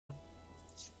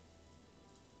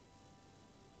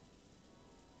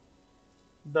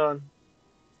Done.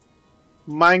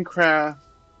 Minecraft.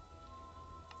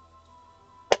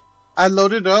 I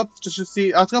loaded up just to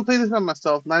see. I was gonna play this by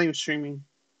myself, not even streaming.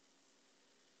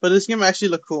 But this game actually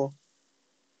looked cool.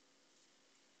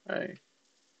 Alright.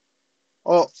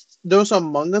 Oh, there was a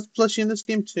Among Us plushie in this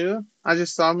game too. I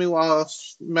just saw me while I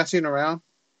was messing around.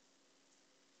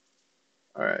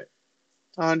 Alright.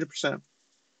 100%.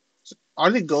 Are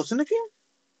there ghosts in the game?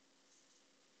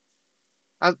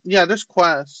 Yeah, there's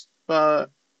quests,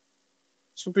 but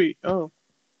it's pretty. Oh,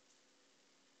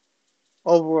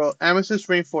 overworld. Amethyst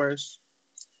Rainforest.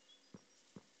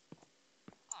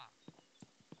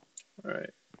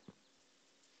 Alright.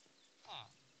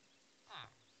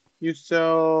 You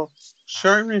sell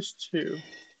sharpness 2.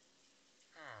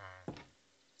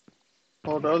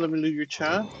 Hold on, let me leave your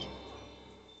chat.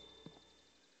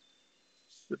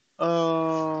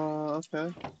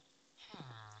 Okay.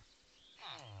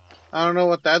 I don't know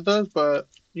what that does, but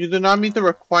you did not meet the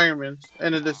requirements,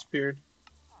 and it disappeared.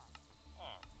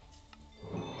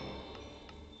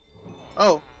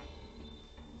 Oh,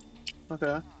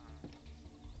 okay.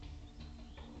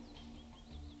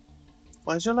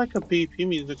 Why is there like a PvP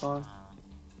music on?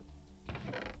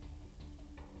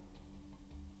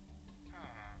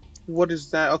 What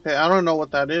is that? Okay, I don't know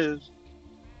what that is.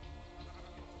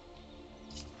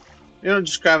 You know,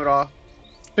 just grab it off.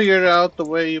 Figure it out the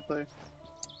way you play.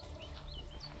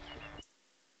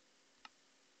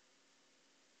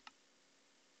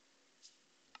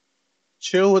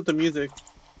 Chill with the music.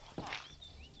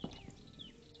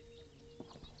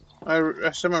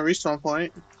 I set my respawn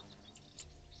point.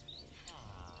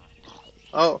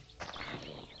 Oh,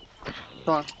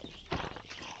 come on.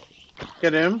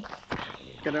 Get him.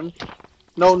 Get him.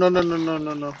 No, no, no, no, no,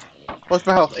 no, no. What's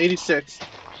my health? 86.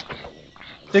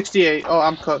 68. Oh,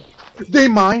 I'm cooked. They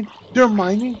mine. They're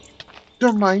mining.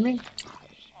 They're mining.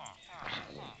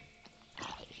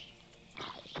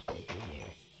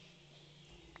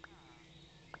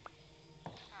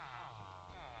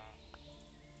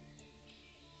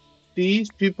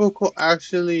 These people could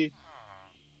actually.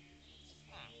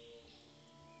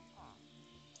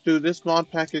 Dude, this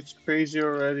mod pack is crazy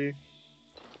already.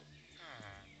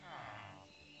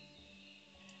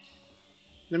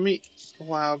 Let me.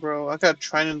 Wow, bro. I got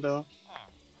Trident though.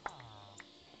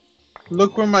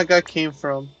 Look where my guy came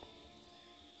from.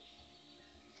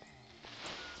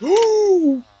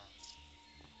 Ooh!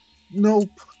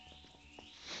 Nope.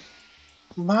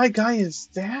 My guy is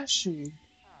dashing.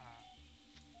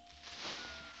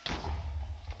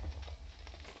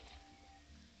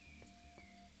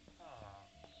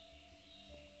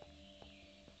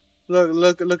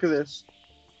 Look at this.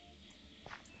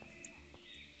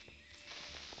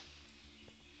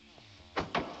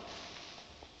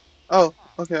 Oh,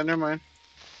 okay, never mind.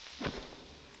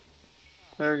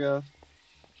 There we go.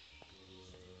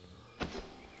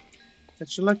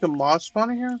 Is there like a mod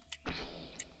spawner here?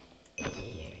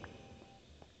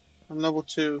 I'm level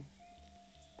 2.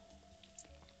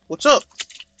 What's up?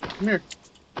 Come here.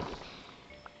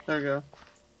 There we go.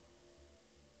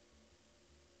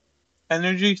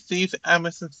 Energy Thief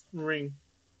Amethyst Ring.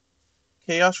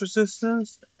 Chaos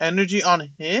resistance. Energy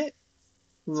on hit.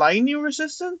 Lightning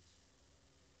resistance.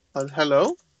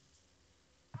 Hello?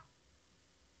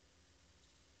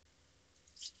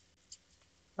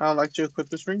 I'd like to equip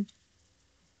this ring.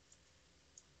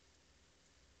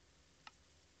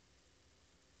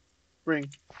 Ring.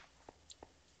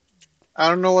 I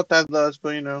don't know what that does,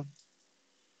 but you know.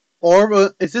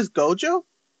 Or is this Gojo?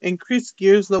 Increase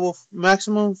gears level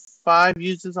maximum 5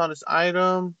 uses on this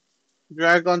item.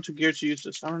 Drag onto gear to use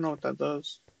this. I don't know what that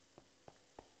does.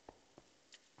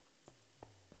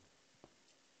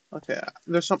 Okay,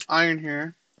 there's some iron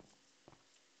here.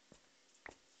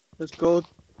 Let's go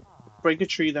break a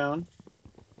tree down.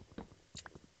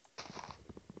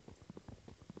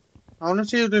 I want to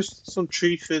see if there's some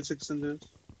tree physics in this.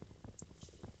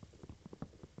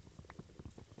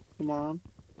 Come on.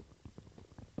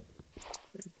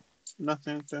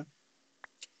 Nothing. Okay.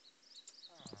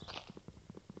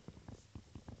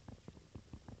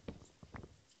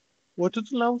 What did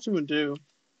the levels even do?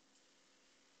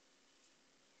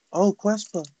 Oh,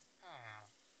 quest book.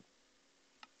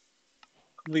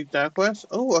 Complete that quest.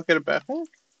 Oh, I get a backpack.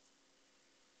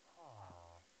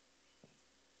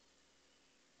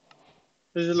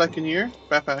 Is it like in here?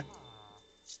 Backpack.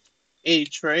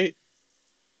 H, right?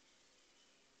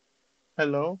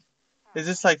 Hello? Is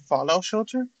this like Fallout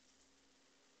Shelter?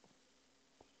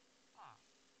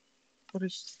 What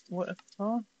is what?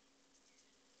 Huh?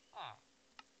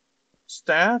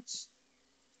 Stats?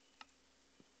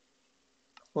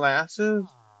 Classes?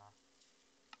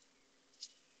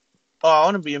 Oh, I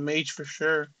want to be a mage for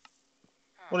sure.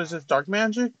 What is this? Dark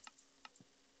magic?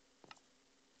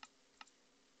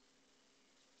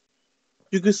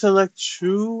 You can select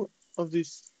two of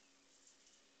these.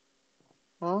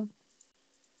 Huh?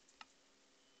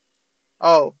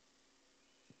 Oh.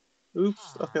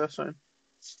 Oops. Okay, that's fine.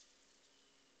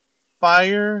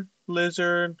 Fire,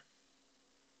 lizard.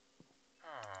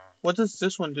 What does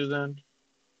this one do then?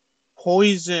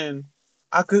 Poison.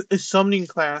 I could. It's summoning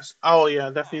class. Oh yeah,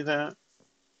 definitely that.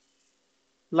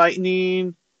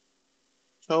 Lightning,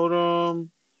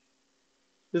 totem.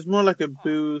 It's more like a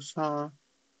boost, huh?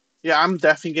 Yeah, I'm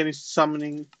definitely getting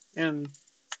summoning and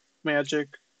magic.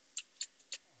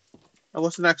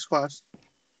 What's the next class?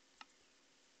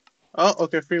 Oh,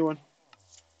 okay, free one.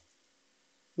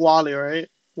 Wally, right?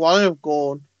 Wally of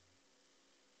gold.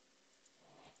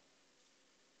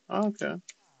 Okay.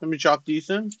 Let me drop these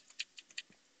in.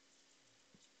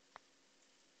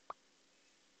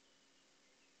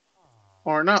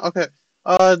 Or not. Okay.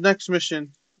 Next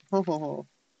mission. Ho ho ho.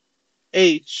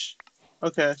 H.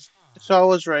 Okay. So I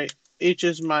was right. H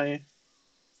is my. If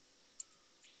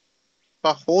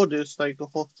I hold this, like the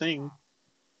whole thing.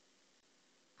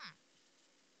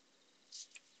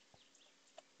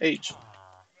 H.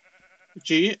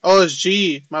 G? Oh, it's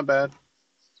G. My bad.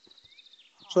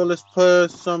 So let's put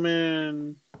some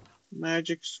in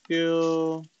magic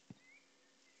skill.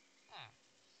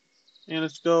 And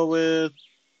let's go with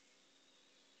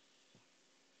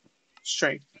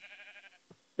strength.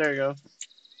 There you go.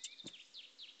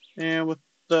 And with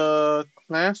the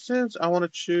classes, I want to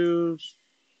choose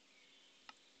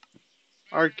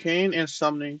arcane and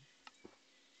summoning.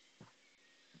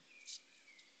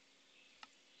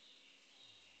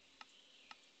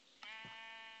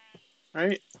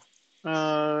 Right?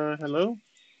 Hello?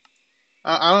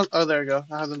 I don't. Oh, there you go.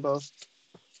 I have them both.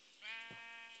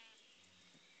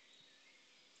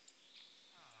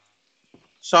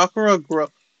 Sakura grow.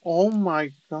 Oh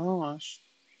my gosh.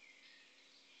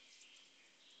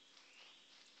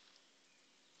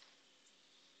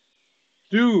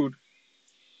 Dude.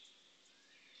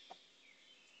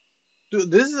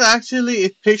 Dude, this is actually a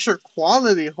picture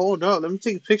quality. Hold up. Let me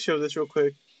take a picture of this real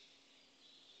quick.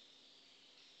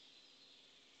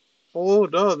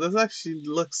 Hold up. This actually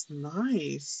looks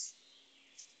nice.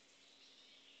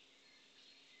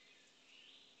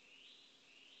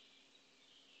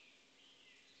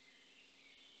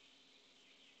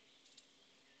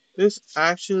 This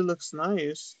actually looks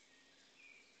nice.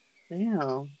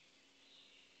 Damn.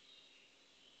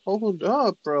 Hold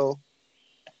up, bro.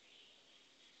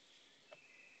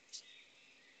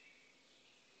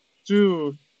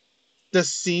 Dude. The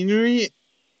scenery.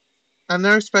 I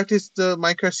never expected the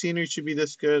Minecraft scenery to be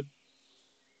this good.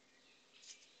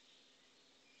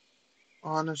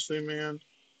 Honestly, man.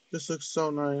 This looks so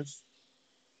nice.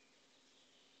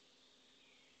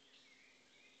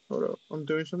 Hold up. I'm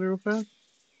doing something real fast.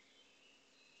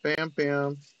 Bam,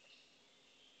 bam.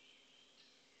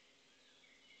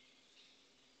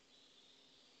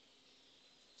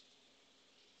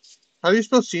 How do you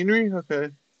spell scenery? Okay.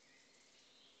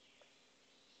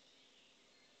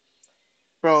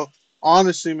 Bro,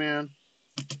 honestly, man.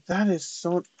 That is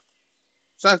so. Is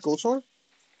that a ghost sword?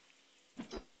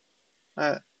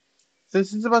 Uh,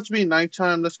 since it's about to be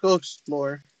nighttime, let's go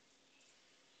explore.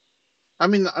 I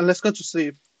mean, let's go to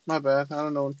sleep. My bad. I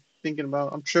don't know what I'm thinking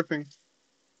about. I'm tripping.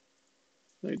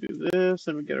 Let me do this.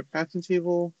 Let me get a crafting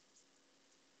table.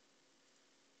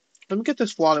 Let me get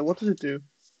this wallet. What does it do?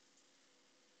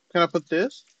 Can I put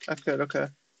this? I could. Okay.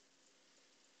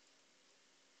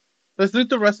 Let's loot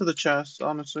the rest of the chest,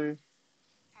 honestly.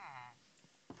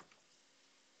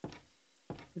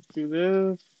 Let's do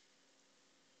this.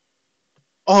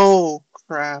 Oh,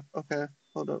 crap. Okay.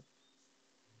 Hold up.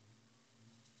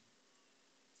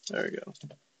 There we go. Is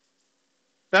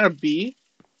that a bee?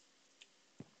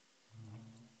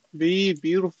 Bee,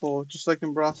 beautiful. Just like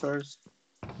in Brawl Stars.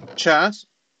 Chest?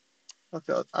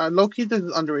 Okay. Low-key, this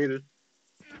is underrated.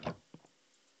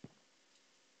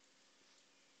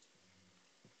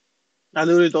 I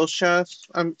looted those chests.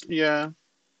 Yeah.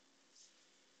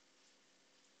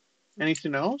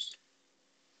 Anything else?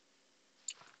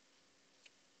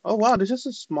 Oh, wow. This is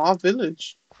a small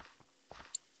village.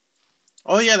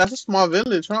 Oh, yeah. That's a small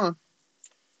village, huh?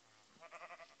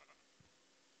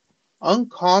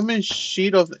 Uncommon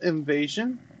sheet of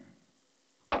invasion?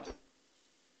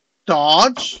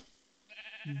 Dodge?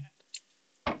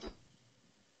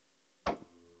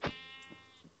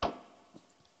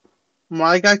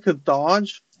 My guy could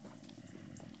dodge?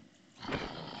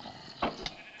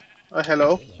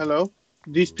 Hello? Hello?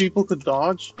 These people could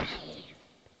dodge?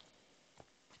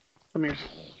 Come here.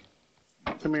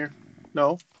 Come here.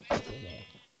 No.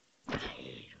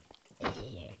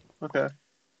 Okay.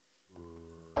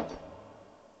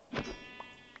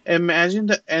 Imagine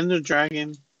the Ender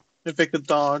Dragon if it could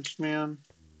dodge, man.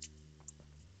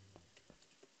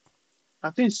 I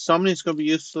think summoning's gonna be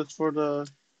useless for the.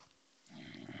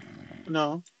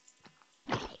 No.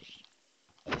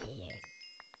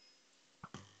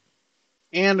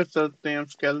 And it's a damn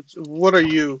skeleton. What are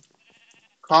you?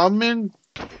 Common,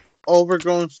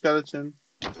 overgrown skeleton.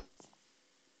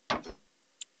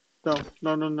 No,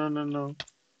 no, no, no, no, no.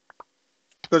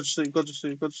 Go to sleep, go to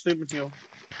sleep, go to sleep and heal.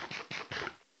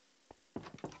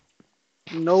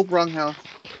 No Brunghouse.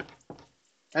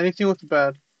 Anything with the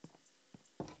bad.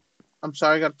 I'm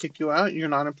sorry, I gotta kick you out. You're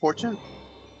not important.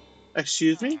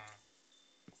 Excuse me?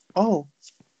 Oh,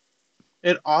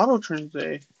 it auto turns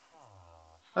A.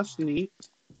 That's neat.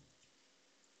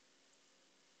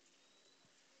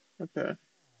 Okay.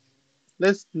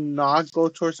 Let's not go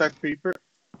towards that creeper.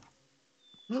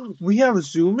 We have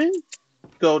zoom in?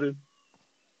 Golden.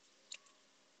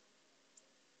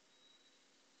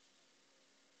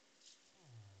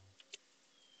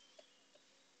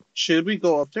 Should we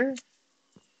go up there?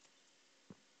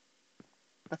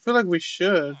 I feel like we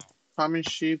should. Common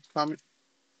sheep, common.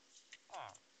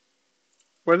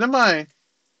 Where did my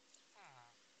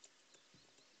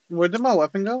where did my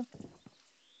weapon go?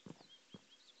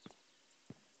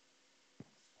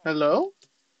 Hello?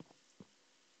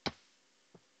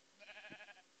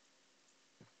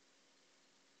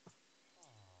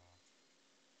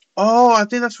 Oh, I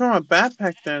think that's from a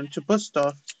backpack then to put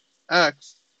stuff.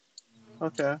 Axe.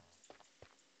 Okay.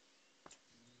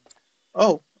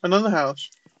 Oh, another house.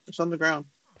 It's on the ground.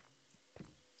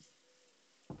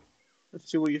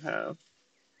 Let's see what you have.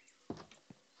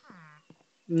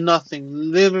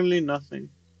 Nothing. Literally nothing.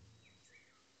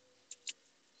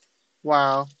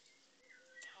 Wow.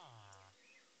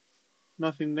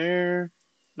 Nothing there.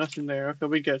 Nothing there. Okay,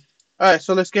 we good. Alright,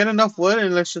 so let's get enough wood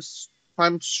and let's just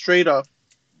climb straight up.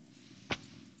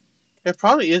 It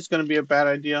probably is gonna be a bad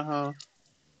idea, huh?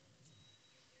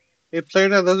 A player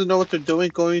that doesn't know what they're doing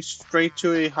going straight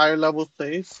to a higher level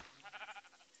place.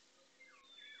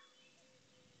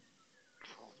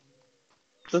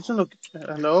 Doesn't look.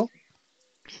 Hello?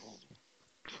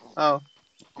 Oh,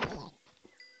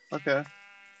 okay.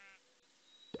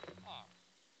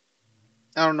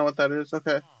 I don't know what that is.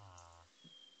 Okay.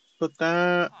 Put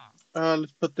that.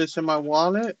 Let's put this in my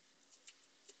wallet.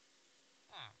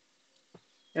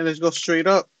 And let's go straight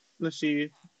up. Let's see.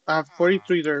 I have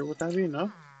 43 there. Would that be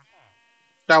enough?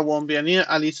 That won't be. I need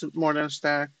at least more than a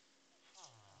stack.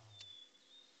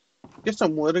 Get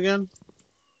some wood again.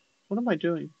 What am I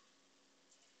doing?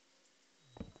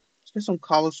 Let's get some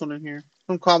cobblestone in here.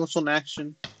 Some cobblestone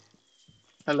action.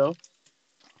 Hello?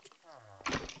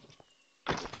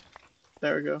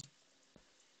 There we go.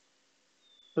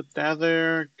 Put that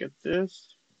there. Get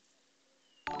this.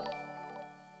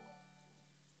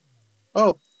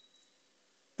 Oh,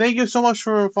 thank you so much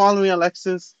for following me,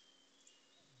 Alexis.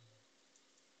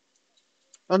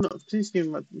 Oh no, please give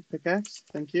me my pickaxe.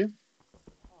 Thank you.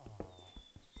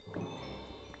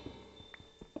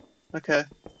 Okay.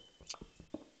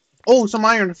 Oh, some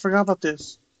iron. I forgot about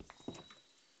this.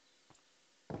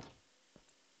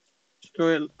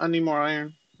 Screw it. I need more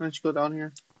iron. Let's go down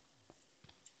here.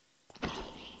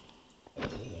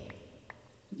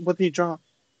 What did he drop?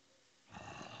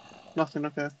 Nothing.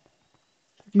 Okay.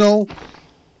 No.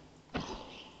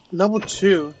 Level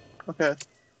 2. Okay.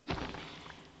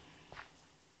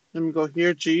 Let me go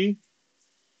here. G.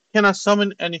 Can I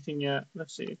summon anything yet?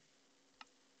 Let's see.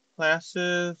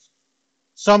 Classes.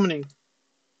 Summoning.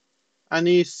 I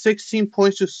need 16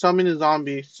 points to summon a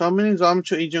zombie. Summoning zombie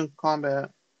to agent combat.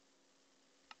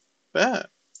 Bet.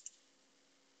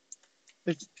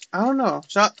 It's, I don't know.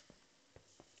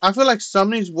 I feel like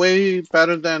summoning is way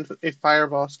better than a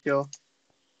fireball skill.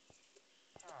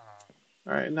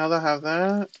 Alright, now that I have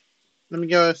that, let me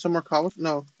get some more cobbles.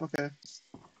 No, okay.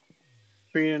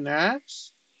 Create an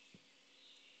axe.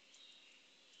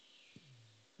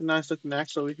 A nice looking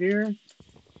axe over here.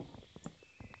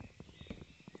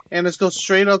 And let's go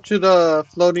straight up to the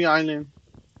floating island.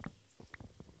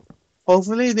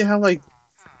 Hopefully they have like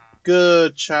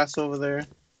good chests over there.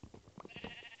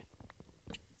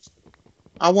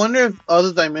 I wonder if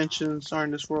other dimensions are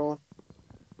in this world.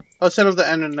 Outside of the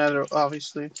end and nether,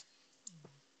 obviously.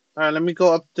 Alright, let me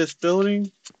go up this building.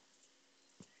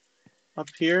 Up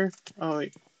here. Oh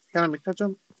wait. Can I make that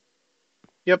jump?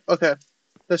 Yep, okay.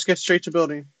 Let's get straight to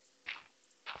building.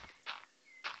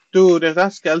 Dude, if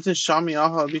that skeleton shot me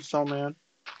off, I'd be so mad.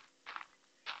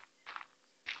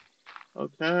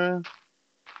 Okay.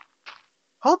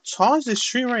 How tall is this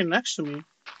tree right next to me?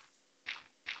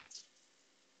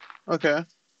 Okay.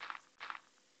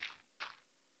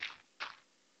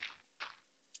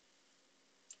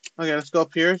 Okay, let's go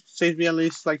up here. Saves me at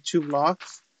least like 2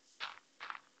 blocks.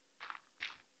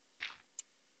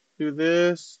 Do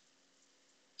this.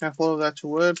 Can I follow that to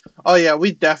wood? Oh yeah,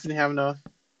 we definitely have enough.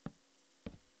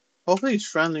 Hopefully he's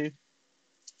friendly.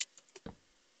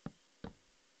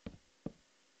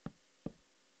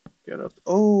 Get up.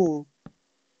 Oh,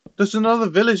 there's another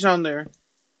village down there.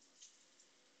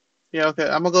 Yeah, okay,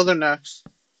 I'm gonna go there next.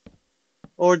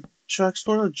 Or should I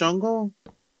explore the jungle?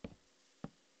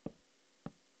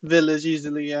 Village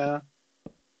easily, yeah.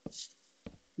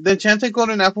 The enchanted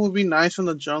golden apple would be nice from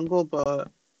the jungle, but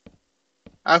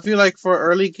I feel like for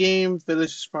early game,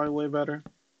 village is probably way better.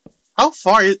 How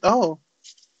far is? Oh,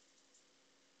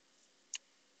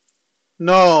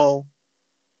 no.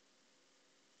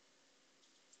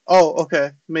 Oh,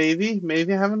 okay. Maybe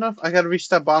I have enough. I gotta reach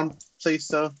that bottom place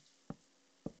though.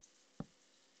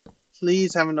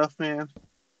 Please have enough, man.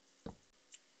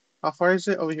 How far is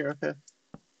it? Over here. Okay.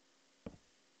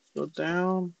 Go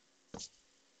down.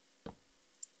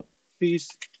 Please.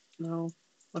 No.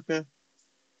 Okay.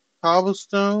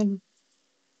 Cobblestone.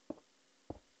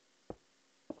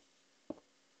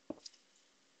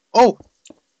 Oh,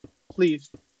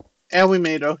 please. And we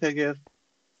made it. Okay, good.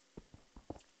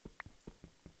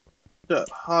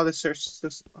 Oh, this search.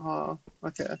 This. Oh,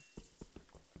 okay.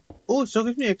 Oh, it still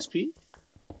gives me XP.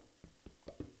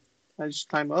 I just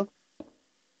climb up.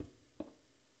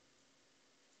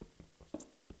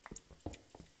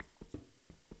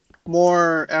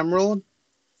 More emerald.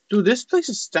 Dude, this place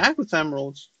is stacked with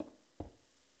emeralds.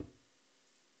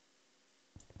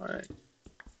 Alright.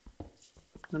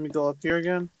 Let me go up here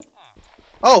again.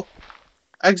 Oh!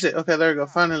 Exit. Okay, there we go.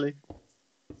 Finally.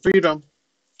 Freedom.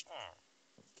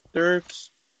 Dirt.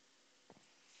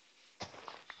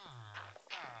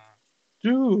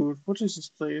 Dude, what is this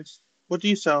place? What do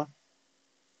you sell?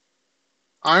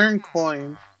 Iron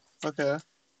coin. Okay.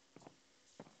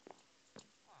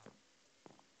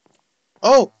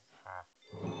 Oh!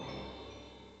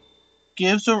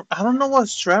 Gives a. I don't know what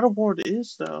Stratoboard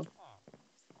is, though.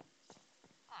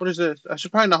 What is this? I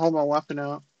should probably not hold my weapon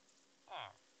out.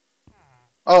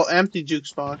 Oh, empty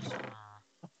jukes box.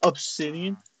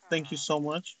 Obsidian. Thank you so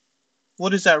much.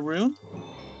 What is that rune?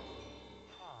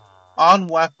 On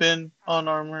weapon, on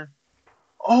armor.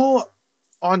 Oh,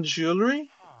 on jewelry?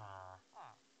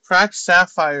 Cracked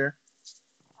sapphire.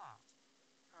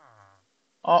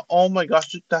 Oh my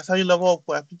gosh, that's how you level up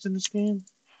weapons in this game?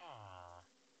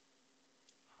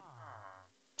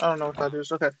 I don't know what that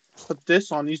is. Okay, put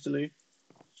this on easily.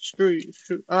 Screw you.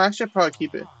 Oh, I should probably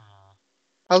keep it.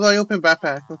 How do I open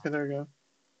backpack? Okay, there we go.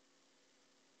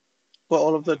 Put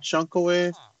all of the junk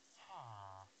away.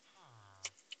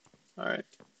 Alright.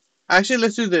 Actually,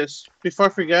 let's do this. Before I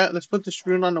forget, let's put this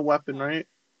rune on the weapon, right?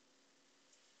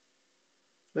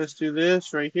 Let's do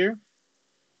this right here.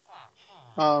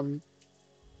 Um,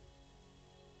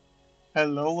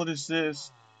 hello, what is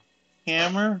this?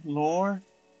 Hammer? Lore?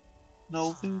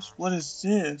 Nothings? What is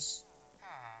this?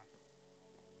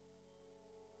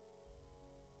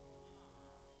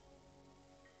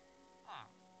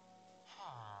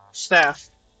 Staff.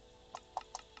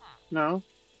 No?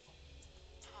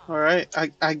 Alright,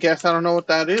 I guess I don't know what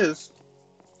that is.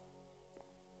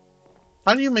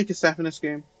 How do you make a staff in this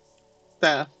game?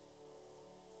 Staff.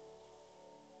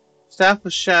 Staff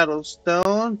of Shadow.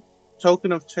 Stone.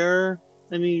 Token of Terror.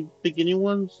 Any beginning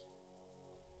ones?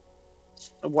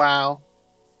 Wow.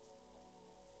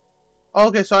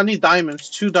 Okay, so I need diamonds.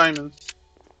 2 diamonds.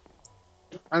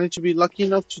 I need to be lucky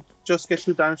enough to just get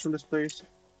 2 diamonds from this place.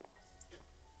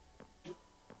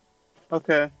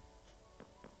 Okay.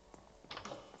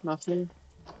 Nothing.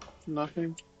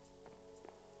 Nothing.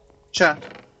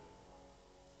 Chat.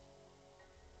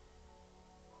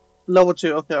 Level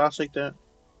 2. Okay, I'll take that.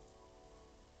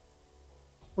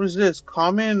 What is this?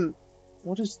 Common.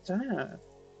 What is that?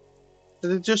 Is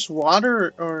it just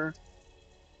water or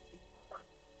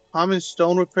common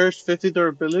stone repairs 50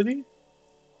 durability?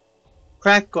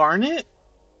 Crack garnet?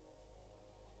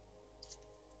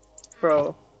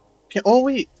 Bro. Oh,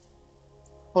 wait.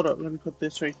 Hold up. Let me put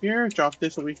this right here. Drop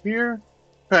this over here.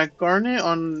 Crack garnet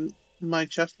on my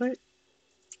chestplate.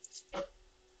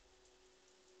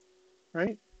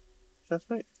 Right?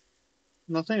 Chestplate?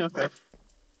 Nothing? Okay.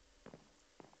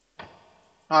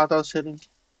 Ah, that was hidden.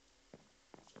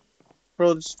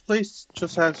 Bro, this place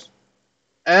just has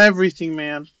everything,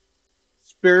 man.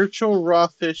 Spiritual raw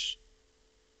fish.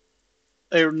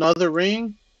 Another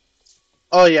ring.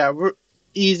 Oh yeah, we're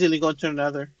easily going to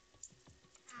another.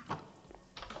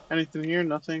 Anything here?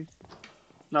 Nothing.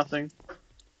 Nothing.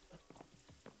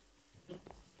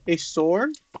 A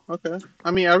sword? Okay.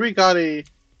 I mean, I already got a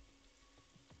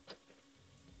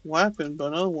weapon,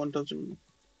 but another one doesn't.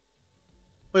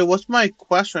 Wait, what's my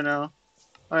quest right now?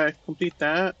 Alright, complete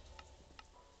that.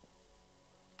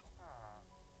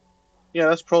 Yeah,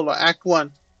 that's prologue. Act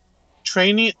 1.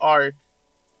 Training Arc.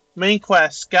 Main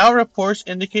quest. Scout reports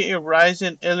indicate a rise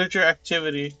in illager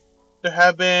activity. There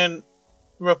have been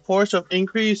reports of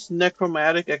increased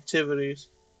necromantic activities.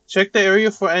 Check the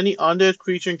area for any undead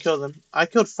creature and kill them. I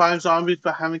killed 5 zombies,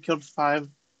 but haven't killed 5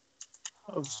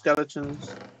 of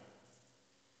skeletons.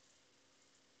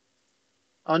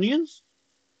 Onions?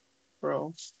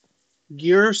 Bro.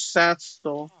 Gear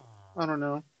Satstol. I don't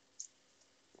know.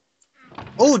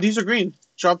 Oh, these are green.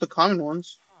 Drop the common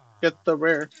ones. Get the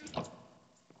rare.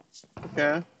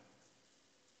 Okay.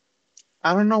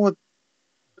 I don't know what.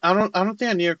 I don't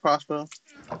think I need a crossbow.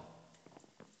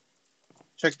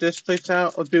 Check this place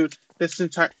out. Oh, dude. This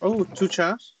entire. Oh, 2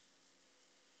 chests.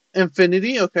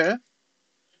 Infinity. Okay.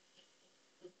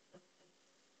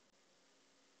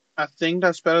 I think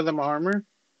that's better than my armor.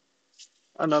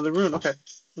 Another rune. Okay.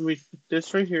 Let me put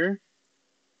this right here.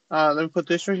 Let me put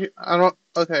this right here. I don't.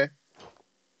 Okay.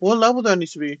 What level do I need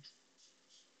to be?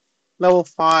 Level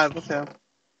 5. Okay.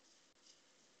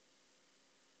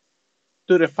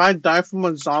 Dude, if I die from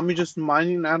a zombie just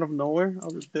mining out of nowhere,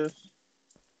 I'll be pissed.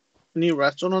 Any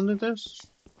redstone under this?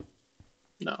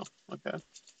 No. Okay.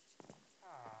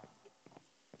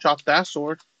 Drop that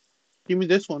sword. Give me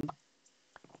this one.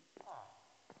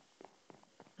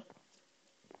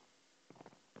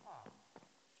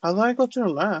 How do I go to the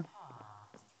left?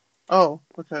 Oh,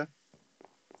 okay.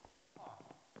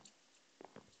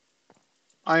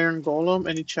 Iron Golem.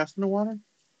 Any chest in the water?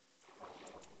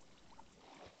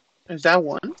 Is that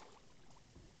one?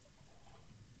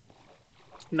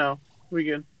 No. We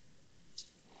good.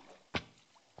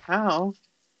 How?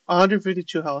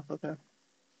 152 health. Okay.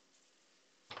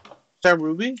 Is that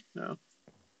Ruby? No.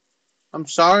 I'm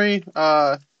sorry.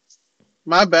 My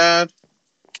bad.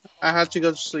 I had to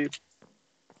go to sleep.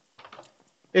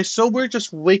 It's so weird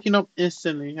just waking up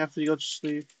instantly after you go to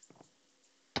sleep.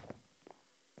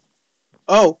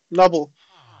 Oh, level.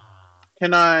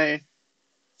 Can I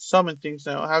summon things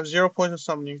now? I have 0 points of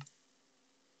summoning.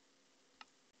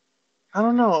 I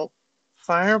don't know.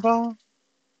 Fireball?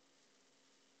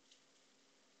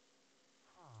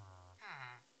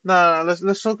 Nah,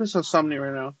 let's focus on summoning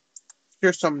right now.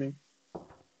 Here's summoning.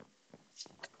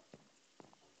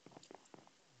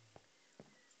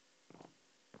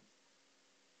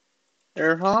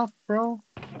 Air hop, bro.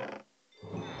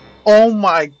 Oh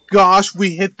my gosh,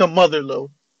 we hit the mother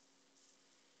load.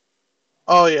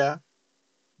 Oh yeah.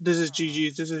 This is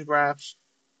GG's. This is Raps.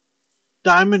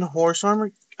 Diamond horse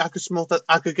armor. I could smoke that.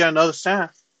 I could get another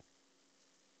staff.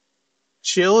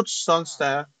 Chilled sun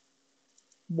staff.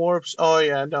 More. Oh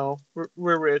yeah, no.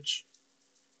 We're rich.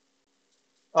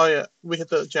 Oh yeah, we hit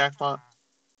the jackpot.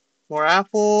 More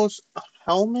apples. A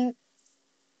helmet.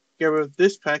 Get rid of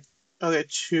this pack. Okay,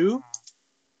 2.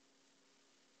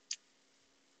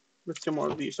 Let's get more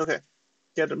of these. Okay.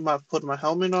 Put my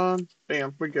helmet on.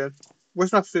 Bam, we're good.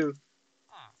 Where's my food?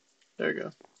 There you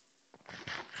go.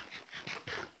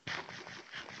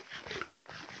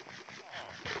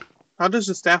 How does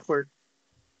the staff work?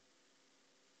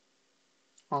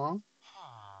 Huh?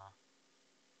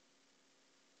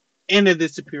 And it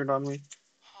disappeared on me.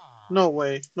 No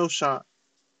way. No shot.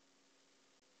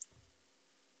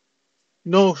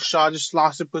 No shot. I just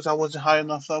lost it because I wasn't high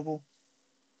enough level.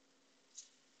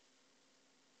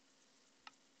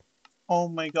 Oh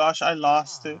my gosh, I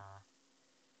lost it.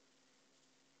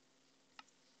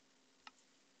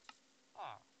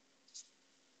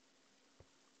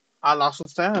 I lost the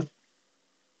staff.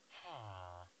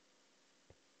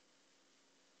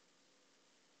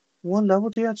 What level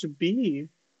do you have to be?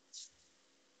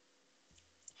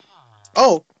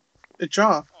 Oh, it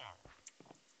dropped.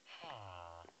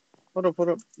 Hold up, hold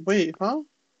up. Wait, huh?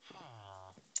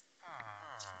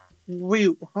 Wait,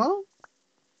 huh?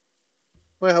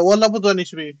 Wait, what level do I need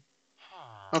to be?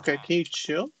 Okay, can you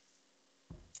chill?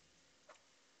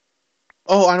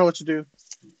 Oh, I know what to do.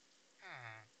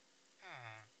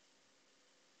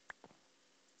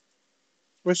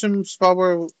 Where's some spot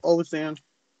where always stand?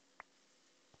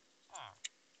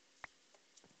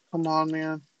 Come on,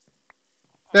 man.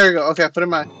 There you go. Okay, I put it in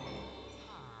my.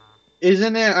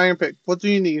 Isn't it iron pick? What do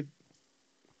you need?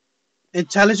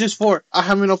 Intelligence 4. I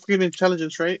have enough green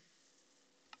intelligence, right?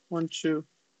 1, 2.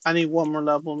 I need one more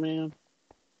level, man.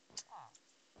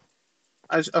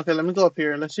 Okay, let me go up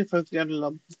here. Let's see if I can get a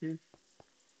level here.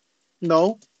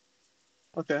 No?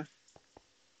 Okay.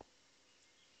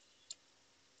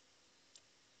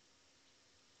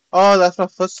 Oh, that's my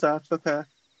footsteps. Okay.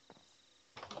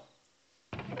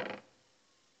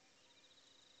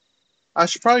 I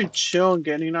should probably chill on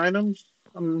getting items.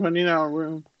 I'm running out of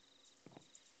room.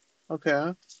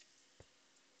 Okay.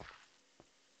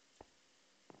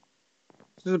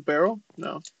 Is this a barrel?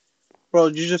 No. Bro,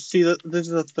 did you just see that this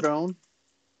is a throne?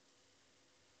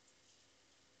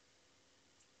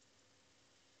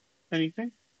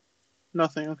 Anything?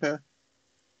 Nothing, okay.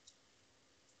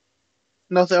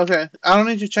 Nothing, okay. I don't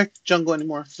need to check the jungle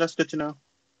anymore. That's good to know.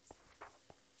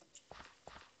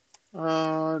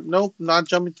 Nope, not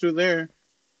jumping through there.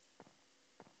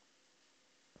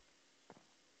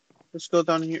 Let's go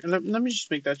down here. Let me just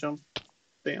make that jump.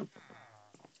 Bam.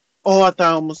 Oh, I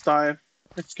thought I almost died.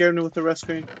 It scared me with the red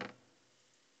screen.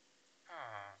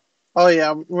 Oh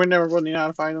yeah, we're never running out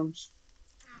of items.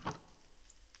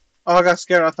 Oh, I got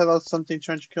scared. I thought that was something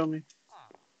trying to kill me.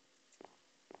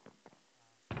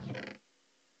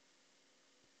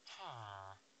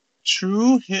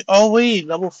 True hit. Oh wait,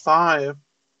 level 5.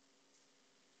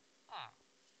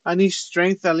 I need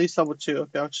strength at least level 2.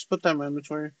 Okay, I'll just put that in my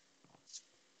inventory.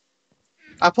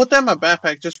 I put that in my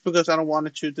backpack just because I don't want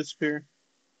it to disappear.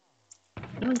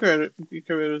 Let me get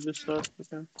rid of this stuff.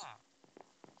 Okay.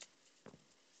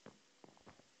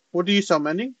 What do you sell?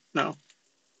 Mending? No.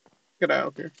 Get out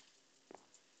of here.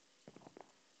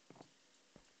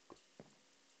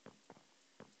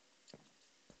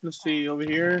 Let's see over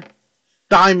here.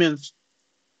 Diamonds.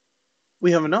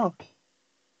 We have enough.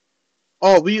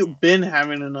 Oh, we've been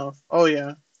having enough. Oh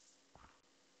yeah.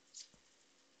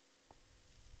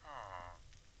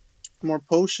 More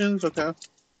potions. Okay.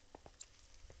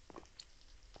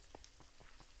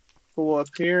 Go up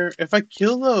here. If I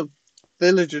kill the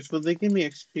villagers, will they give me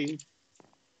XP?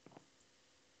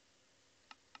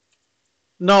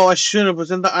 No, I should have. Was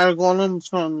in the Iron Golem. It's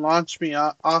gonna launch me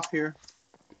off here,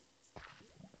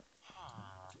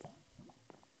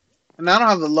 and I don't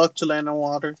have the luck to land on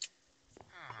water.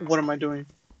 What am I doing?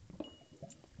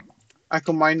 I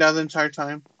could mine that the entire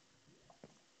time.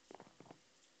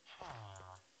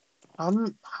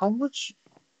 How much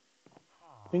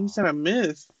things did I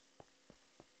miss?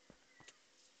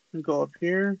 Go up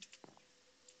here.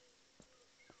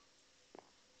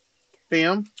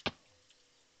 Bam.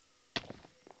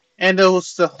 And it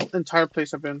was the entire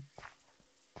place I've been.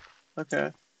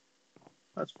 Okay,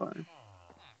 that's fine.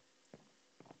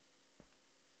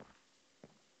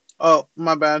 Oh,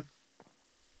 my bad.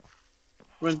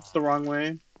 Went the wrong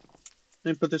way.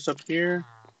 Let me put this up here.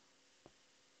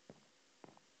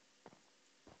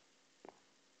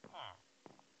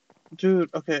 Dude,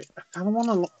 okay. I don't want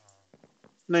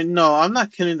to. No, I'm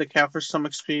not killing the cat for some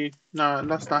XP. No,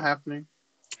 that's not happening.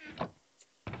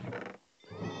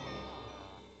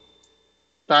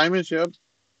 Diamonds, yep.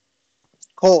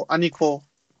 Coal. I need coal.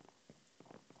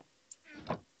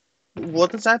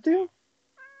 What does that do?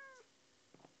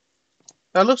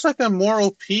 That looks like a more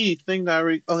OP thing that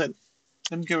I okay,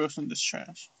 let me get rid of some of this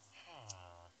trash.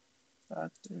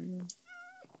 That there.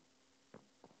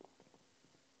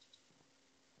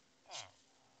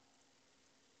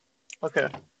 Okay,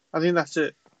 I think that's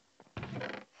it.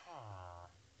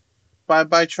 Bye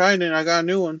bye Trident, I got a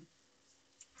new one.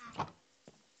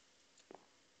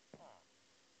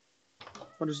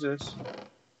 What is this?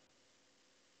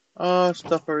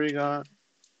 Stuff I already got.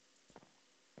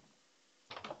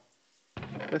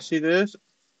 Let's see this.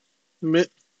 Mi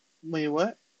Wait,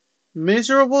 what?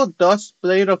 Miserable dust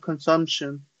blade of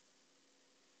consumption.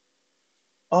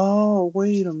 Oh,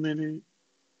 wait a minute.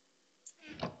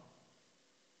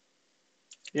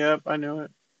 Yep, I knew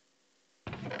it.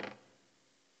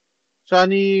 So I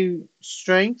need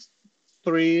strength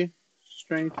 3,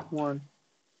 strength 1.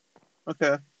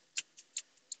 Okay.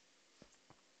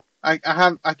 I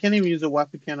can't even use a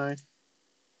weapon, can I?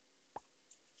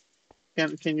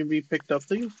 Can you be picked up,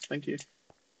 please? Thank you.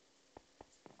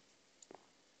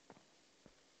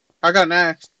 I got an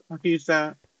axe. I can use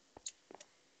that.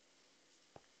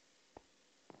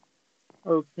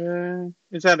 Okay.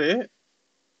 Is that it?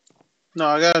 No,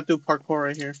 I gotta do parkour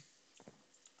right here.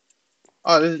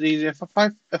 Oh, this is easy.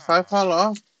 If I fall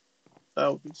off,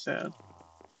 that would be sad.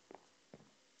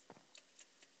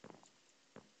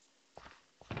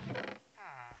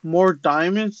 More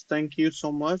diamonds. Thank you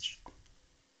so much.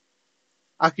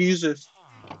 I can use this.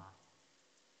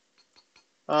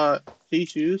 Uh, these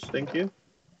shoes. Thank you.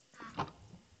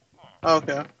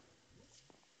 Okay.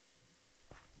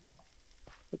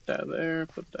 Put that there.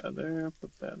 Put that there.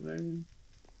 Put that there.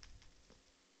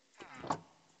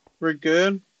 We're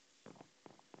good.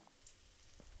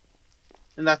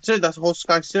 And that's it. That's the whole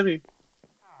Sky City.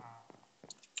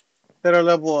 Better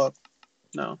level up.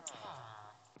 No.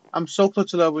 I'm so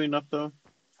close to leveling up though.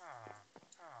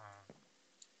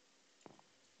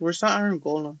 Where's that Iron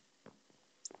Golem?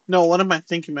 No, what am I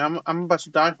thinking, man? I'm about to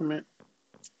die from it.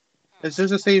 Is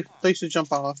this a safe place to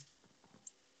jump off?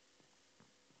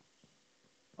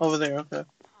 Over there, okay.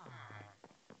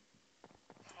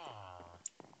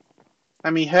 I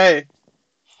mean, hey,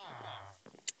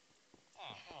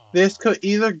 this could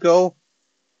either go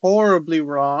horribly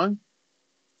wrong,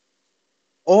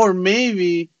 or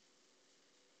maybe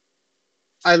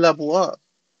I level up.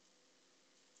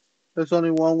 There's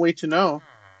only one way to know.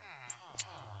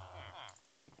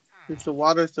 Is the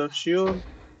water the shield?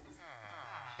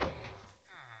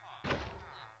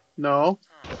 No,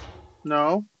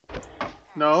 no,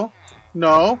 no,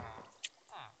 no,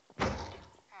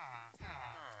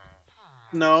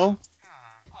 no.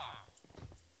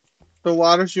 The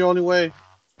water's the only way.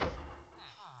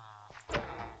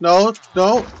 No,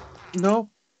 no, no.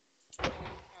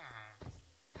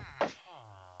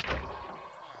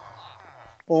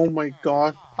 Oh my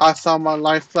god. I saw my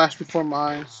life flash before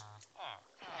my eyes.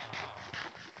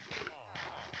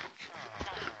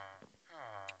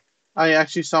 I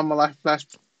actually saw my life flash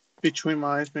between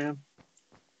my eyes, man.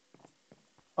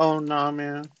 Oh nah,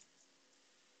 man.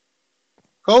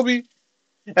 Kobe,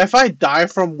 if I die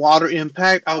from water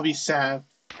impact, I'll be sad.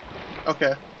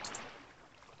 Okay.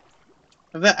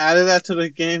 If they added that to the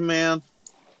game, man.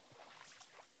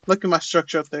 Look at my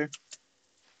structure up there.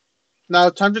 Now,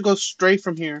 time to go straight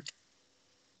from here.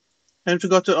 Time to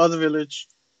go to the other village.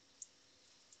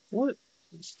 What?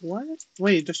 What?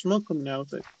 Wait, there's smoke coming out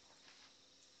of it.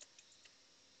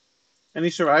 Any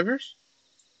survivors?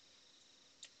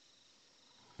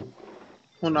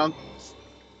 Hold on.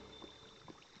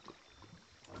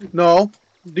 No.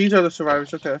 These are the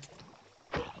survivors, okay.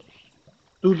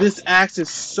 Dude, this axe is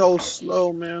so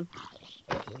slow, man.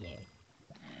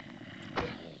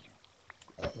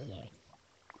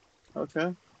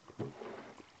 Okay.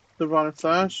 The running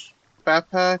flash.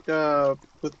 Backpack,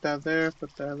 put that there,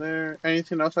 put that there.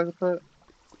 Anything else I could put?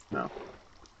 No.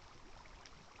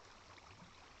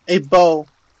 A bow.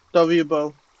 W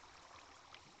bow.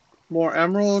 More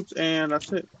emeralds, and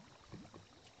that's it.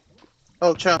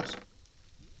 Oh, chest.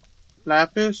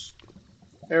 Lapis.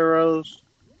 Arrows.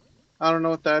 I don't know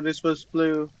what that is, but it's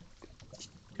blue.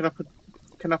 Can I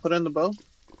put it in the bow?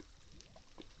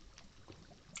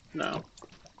 No.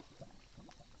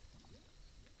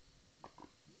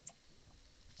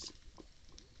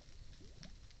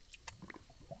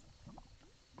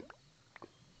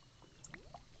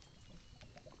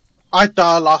 I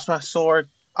thought I lost my sword.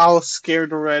 I was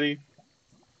scared already.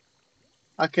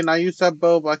 I cannot use that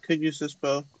bow, but I could use this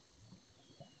bow.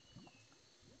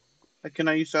 I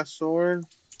cannot use that sword.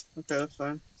 Okay, that's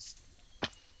fine.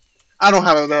 I don't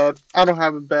have a bed. I don't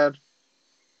have a bed.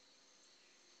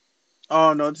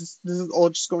 Oh no, this is all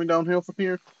just going downhill from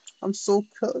here. I'm so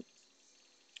cooked.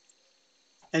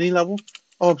 Any level?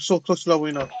 Oh, I'm so close to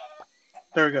leveling up.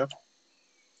 There we go.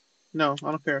 No,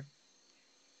 I don't care.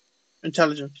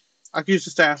 Intelligence. I can use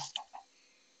the staff.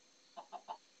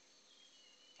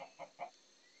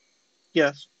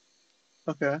 Yes.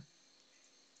 Okay.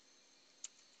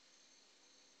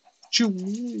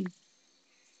 Choo.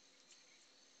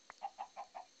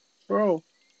 Bro.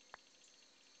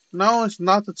 No, it's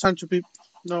not the time to be.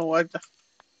 No, I.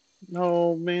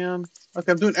 No, man.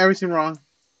 Okay, I'm doing everything wrong.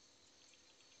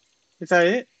 Is that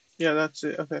it? Yeah, that's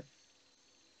it. Okay.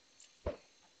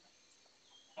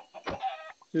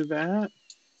 Do that.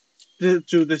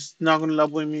 Dude, this is not gonna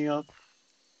level me up.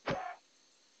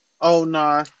 Oh,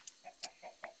 nah.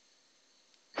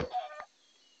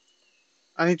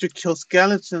 I need to kill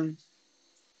skeletons.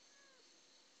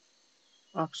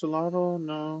 Axolotl,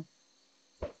 no.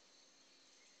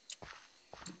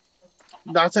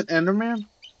 That's an Enderman?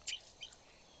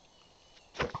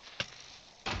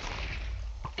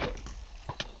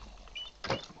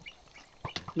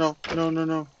 No, no, no,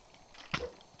 no.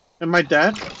 Am I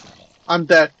dead? I'm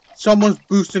dead. Someone's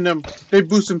boosting them. They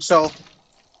boost themselves.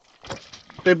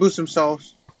 They boost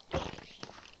themselves.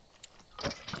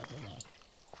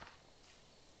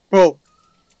 Bro,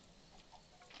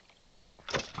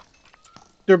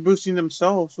 they're boosting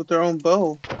themselves with their own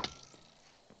bow.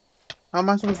 How am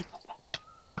I supposed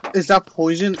to... Is that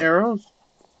poison arrows?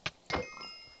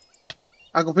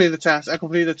 I completed the task. I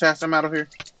completed the task. I'm out of here.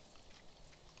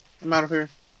 I'm out of here.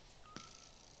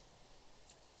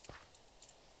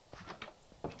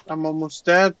 I'm almost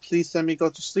dead. Please let me go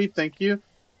to sleep. Thank you.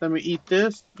 Let me eat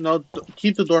this. No,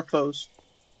 keep the door closed.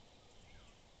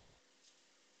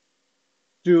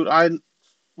 Dude, oh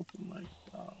my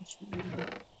gosh, man.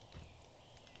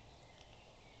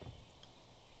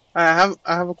 I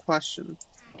have a question.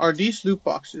 Are these loot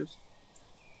boxes?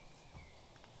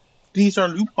 These are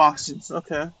loot boxes.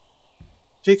 Okay.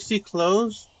 Pixie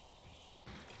clothes,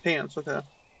 pants. Okay.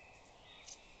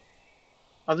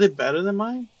 Are they better than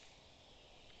mine?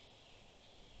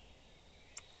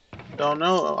 Don't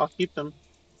know. I'll keep them.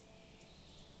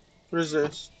 What is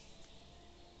this?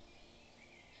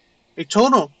 A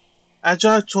totem.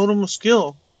 Agile totem of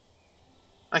skill.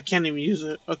 I can't even use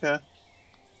it. Okay.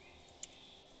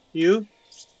 You?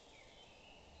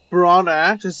 Broad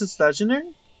axe. Is this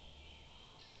legendary?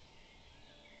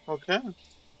 Okay.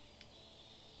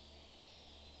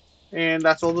 And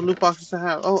that's all the loot boxes I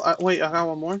have. Oh, wait. I got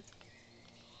one more.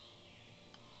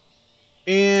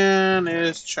 And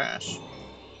it's trash.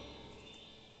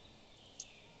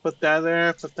 Put that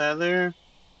there. Put that there.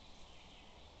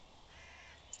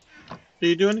 Do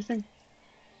you do anything?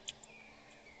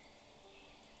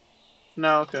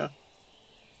 No. Okay.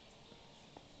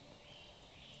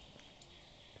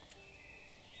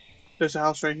 There's a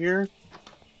house right here.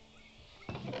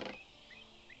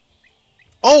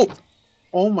 Oh!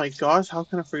 Oh my gosh. How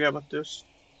can I forget about this?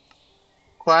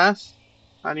 Class.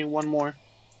 I need one more.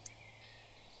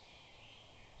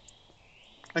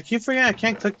 I keep forgetting I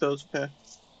can't click those. Okay.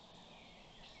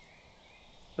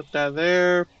 Put that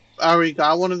there. I already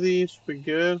got one of these. We're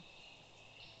good.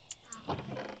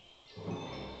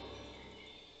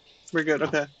 We're good.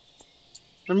 Okay.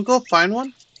 Let me go find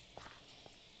one.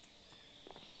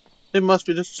 There must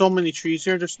be. There's so many trees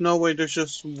here. There's no way there's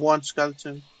just one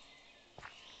skeleton.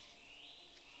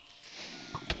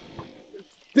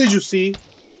 Did you see?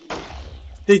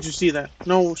 Did you see that?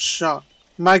 No shot.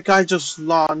 My guy just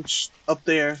launched up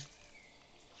there.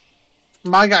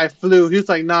 My guy flew. He was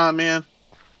like, nah, man.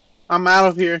 I'm out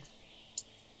of here.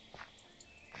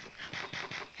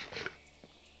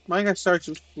 My guy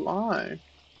started to fly.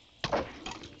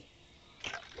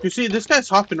 You see, this guy's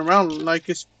hopping around like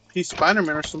he's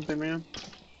Spider-Man or something, man.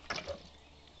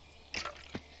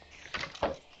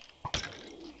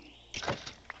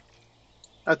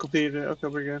 I completed it. Okay,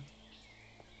 we're good.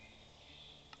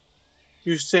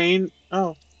 You're saying,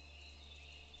 oh,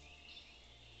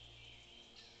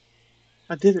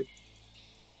 I did it.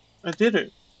 I did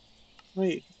it.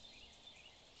 Wait,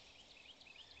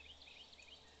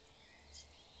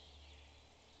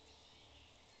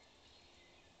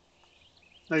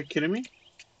 are you kidding me?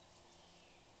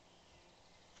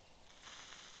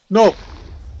 No!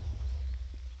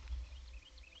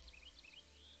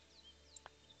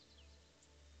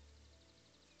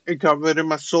 It got rid of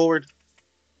my sword.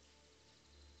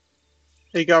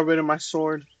 It got rid of my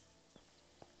sword.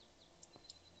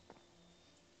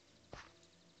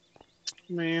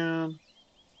 Man.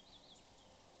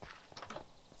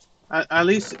 At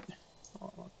least...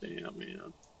 Oh, damn,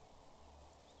 man.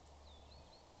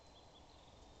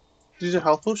 These are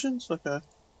health potions? Okay. Let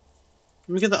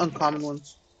me get the uncommon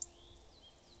ones.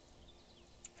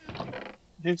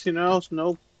 Anything else?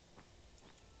 Nope.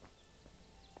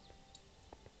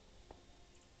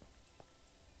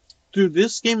 Dude,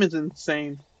 this game is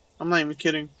insane. I'm not even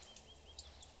kidding.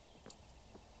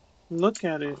 Look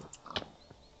at it.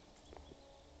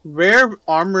 Rare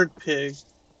armored pig.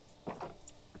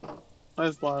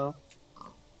 That's wild.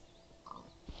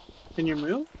 Can you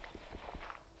move?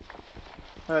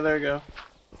 Oh, there you go.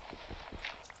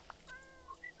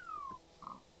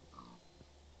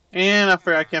 And I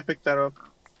forgot I can't pick that up.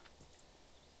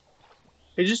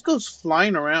 It just goes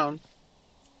flying around.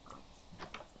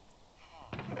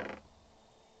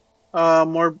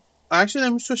 More. Actually,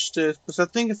 let me switch this because I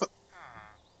think if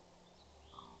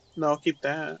no, I'll keep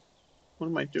that. What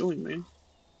am I doing, man?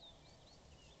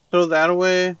 Throw that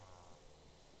away.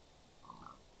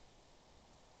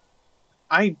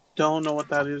 I don't know what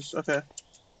that is. Okay.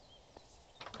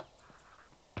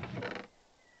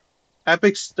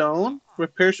 Epic stone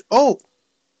repairs. Oh,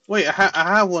 wait. I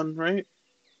have one, right?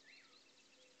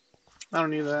 I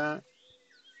don't need that.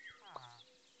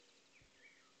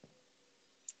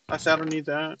 I said I don't need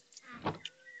that.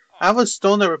 I have a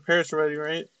stone that repairs already,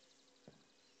 right?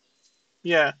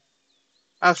 Yeah.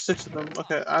 I have 6 of them.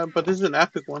 Okay. But this is an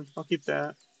epic one. I'll keep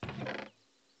that.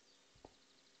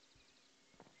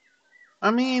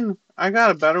 I mean, I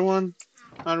got a better one.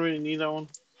 I don't really need that one.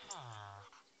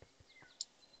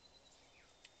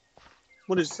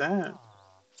 What is that?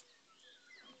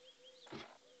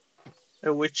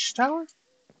 A witch tower?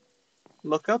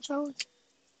 Lookout tower?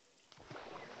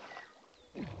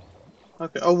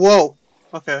 Okay. Oh, whoa.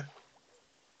 Okay.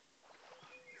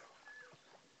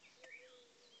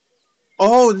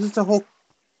 Oh, this is a whole.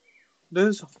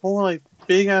 This is a whole like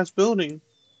big ass building.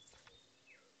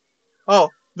 Oh,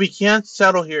 we can't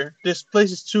settle here. This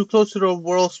place is too close to the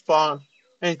world spawn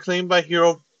and claimed by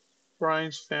Hero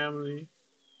Brian's family.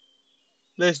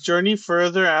 Let's journey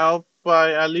further out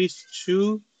by at least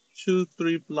 3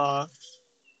 blocks.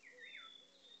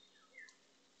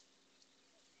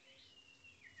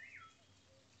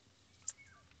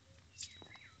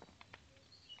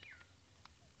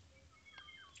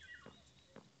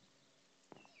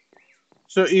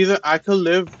 So either I could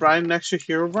live right next to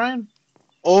Herobrine,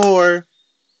 or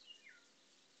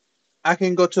I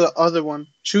can go to the other one.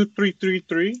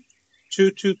 2333?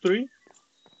 223?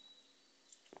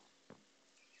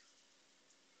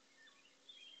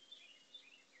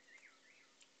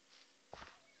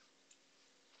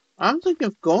 I'm thinking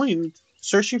of going,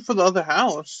 searching for the other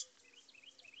house.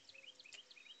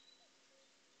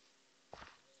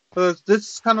 But this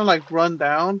is kind of like run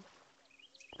down.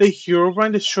 The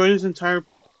Herobrine destroyed his entire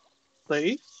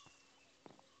place?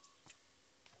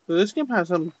 So this game has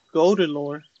some golden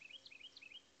lore.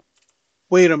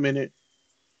 Wait a minute.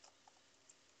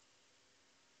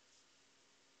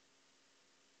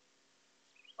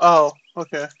 Oh,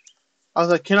 okay. I was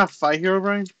like, can I fight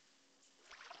Herobrine?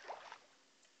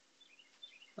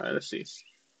 Alright, let's see.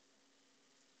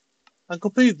 I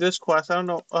completed this quest. I don't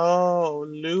know. Oh,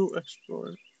 new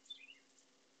explorer.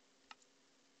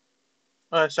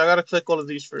 Alright, so I gotta click all of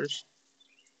these first.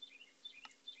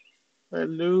 Alright,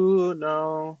 loot,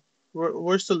 no.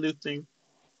 Where's the loot thing?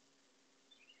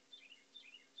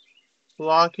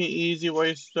 Blocking, easy,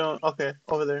 waystone. Okay,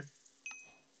 over there.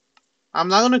 I'm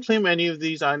not gonna claim any of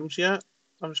these items yet.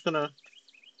 I'm just gonna.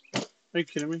 Are you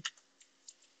kidding me?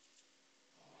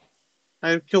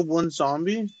 I killed one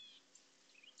zombie?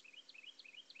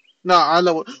 No, I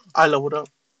leveled up.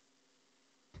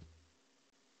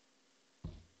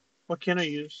 What can I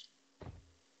use?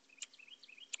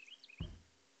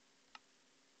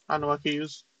 I don't know what I can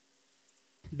use.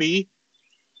 B?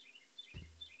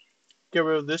 Get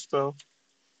rid of this bow.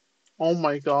 Oh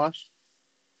my gosh.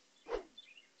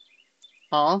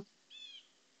 Huh?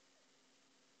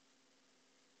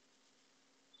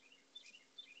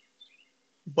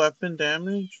 Weapon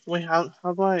damage? Wait, how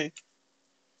do I?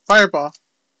 Fireball.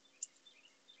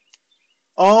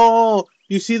 Oh,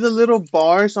 you see the little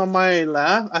bars on my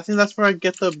left? I think that's where I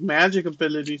get the magic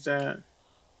abilities at.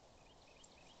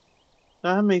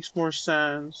 That makes more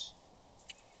sense.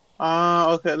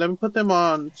 Ah, okay. Let me put them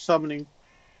on summoning.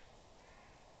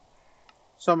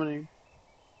 Summoning.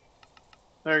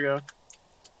 There you go.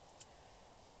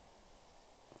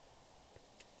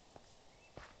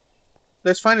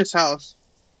 Let's find his house.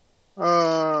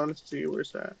 Let's see.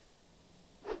 Where's that?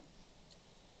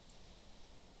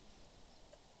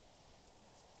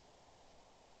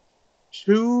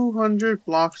 200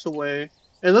 blocks away.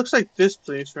 It looks like this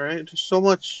place, right? There's so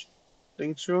much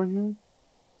things showing here.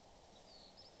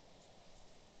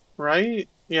 Right?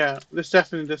 Yeah, it's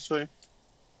definitely this way.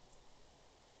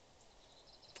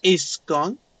 A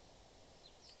skunk?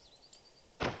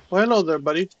 Well, hello there,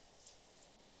 buddy.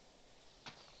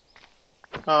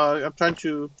 I'm trying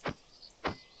to.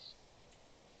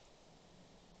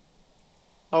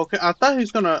 Okay, I thought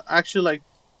he's gonna actually like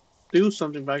do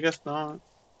something, but I guess not.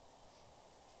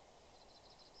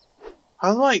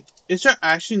 How do I? Is there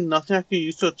actually nothing I can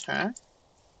use to attack?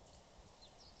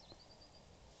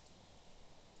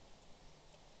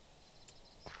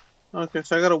 Okay,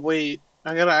 so I gotta wait.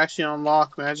 I gotta actually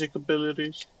unlock magic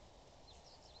abilities.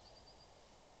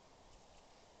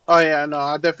 Oh yeah, no,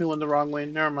 I definitely went the wrong way.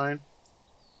 Never mind.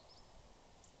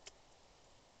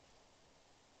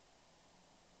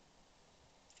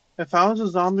 If I was a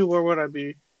zombie, where would I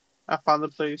be? I found the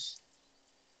place.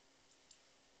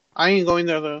 I ain't going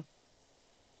there though.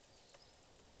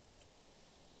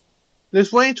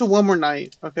 Let's wait until one more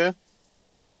night, okay?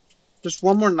 Just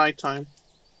one more night time.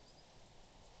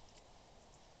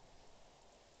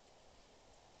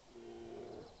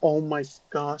 Oh my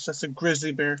gosh, that's a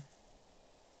grizzly bear.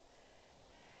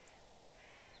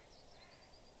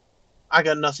 I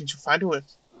got nothing to fight it with.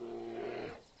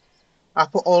 I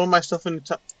put all of my stuff in the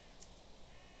top.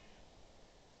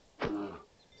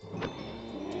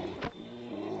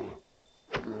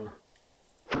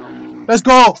 Let's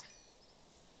go!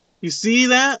 You see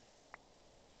that?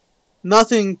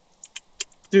 Nothing,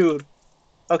 dude.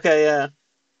 Okay, yeah.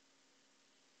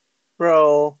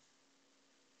 Bro.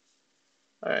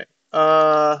 Alright.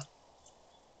 Alright,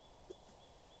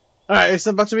 it's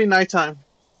about to be nighttime.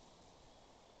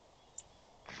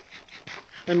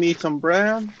 Let me eat some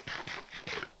bread.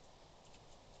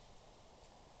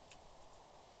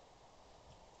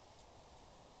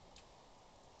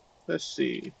 Let's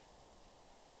see.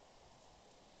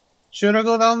 Should I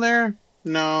go down there?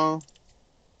 No.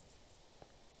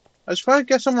 I should probably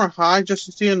get somewhere high just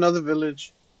to see another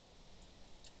village.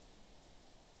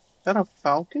 Is that a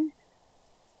falcon?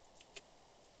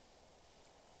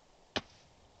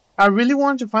 I really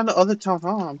wanted to find the other town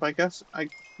hall, but I guess I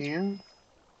can't.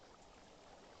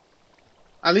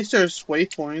 At least there's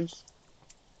waypoints.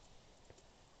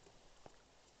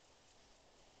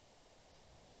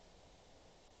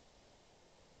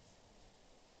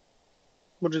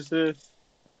 What is this?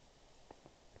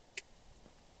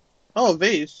 Oh, a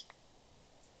vase.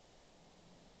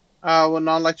 Would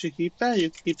not let you keep that. You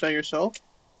can keep that yourself.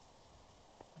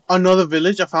 Another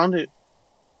village. I found it.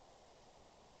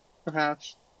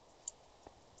 Perhaps.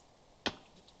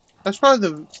 That's probably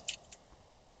the.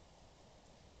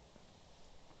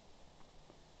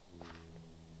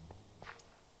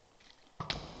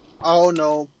 Oh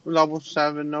no, level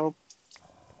 7. Nope.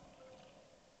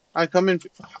 I come in.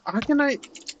 How can I?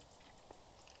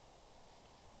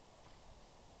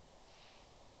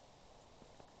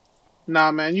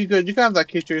 Nah, man, you good. You can have that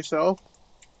key to yourself.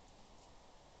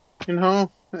 You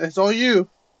know, it's all you.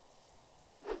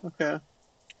 Okay.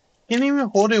 Can't even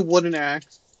hold a wooden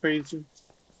axe. Crazy.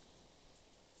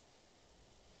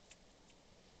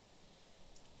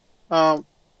 Um.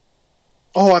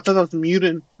 Oh, I thought that was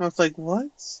mutant. I was like,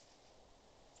 what?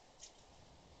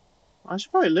 I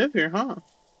should probably live here, huh?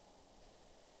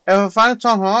 If I find a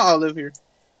town hall, I'll live here.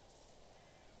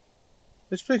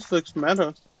 This place looks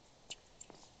meta.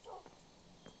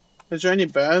 Is there any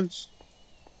beds?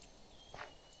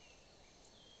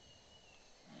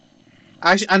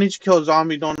 I need to kill a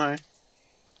zombie, don't I?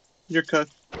 You're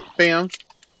cooked. Bam.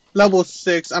 Level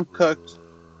 6. I'm cooked.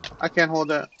 I can't hold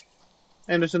that.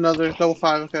 And there's another level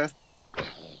 5. Okay.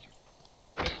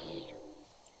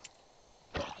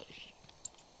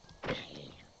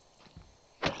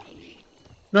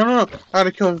 No, no, no. I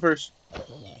gotta kill him first.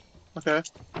 Okay.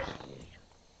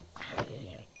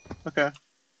 Okay.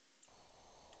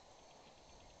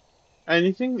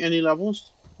 Anything? Any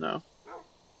levels? No.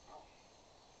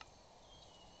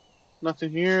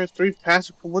 Nothing here. 3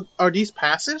 passive. What are these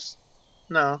passives?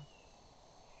 No.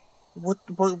 What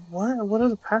are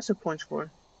the passive points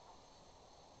for?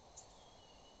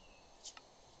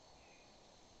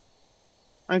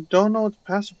 I don't know what the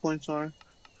passive points are.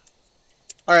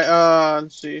 Alright,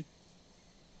 let's see.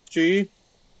 G.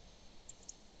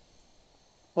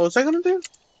 What was I gonna do?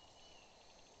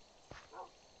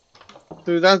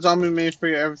 Dude, that zombie made for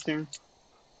you everything.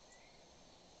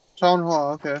 Town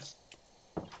hall, okay.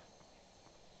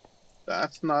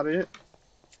 That's not it.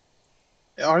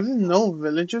 Are there no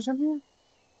villagers in here?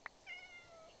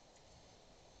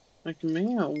 Like,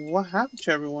 man, what happened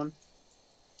to everyone?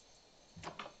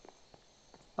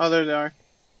 Oh, there they are.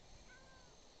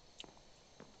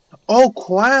 Oh,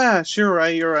 quest! You're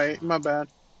right, you're right. My bad.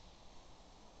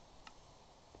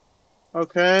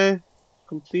 Okay.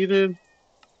 Completed.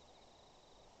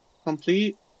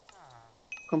 Complete.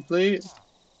 Complete.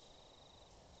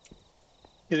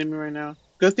 Kidding me right now.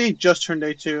 Good thing it just turned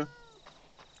day 2.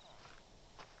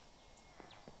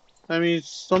 I mean,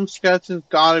 some skeletons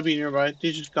gotta be nearby.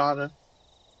 They just gotta.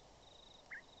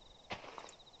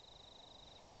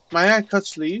 My guy cut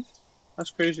sleeve?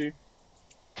 That's crazy.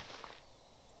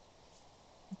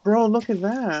 Bro, look at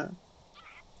that.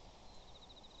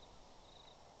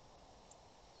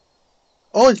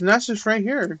 Oh, it's Nessus right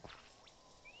here.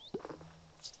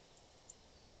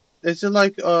 Is it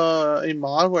like a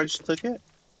mod where I just click it?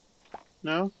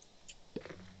 No?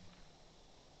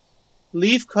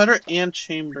 Leaf cutter and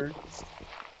chamber.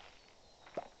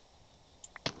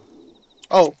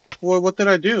 Oh, what did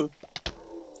I do?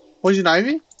 Poison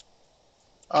ivy?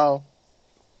 Oh.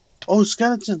 Oh,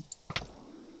 skeleton.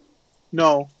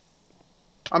 No.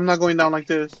 I'm not going down like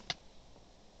this.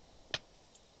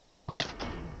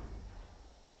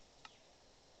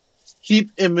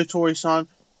 Keep inventory, son.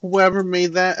 Whoever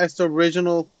made that as the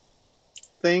original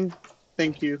thing,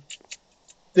 thank you.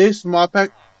 This mod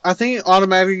pack, I think it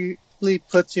automatically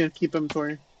puts you in keep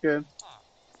inventory. Good.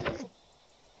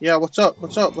 Yeah, what's up?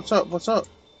 What's up? What's up? What's up?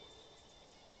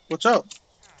 What's up?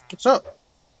 What's up?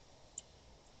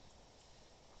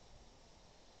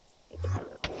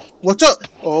 What's up?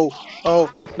 Oh,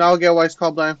 oh. Now I get why it's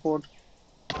called blindfold.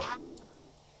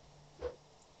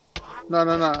 No,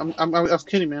 no, no. I was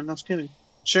kidding, man. I was kidding.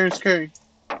 Sharon's carrying.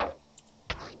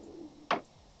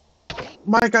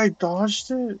 My guy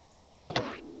dodged it,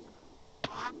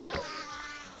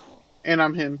 and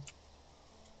I'm him.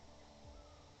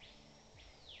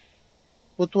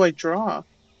 What do I draw?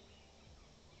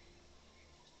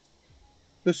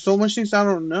 There's so much things I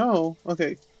don't know.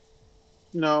 Okay,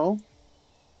 no.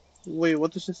 Wait,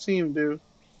 what does this team do?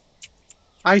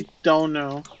 I don't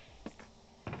know.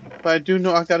 But I do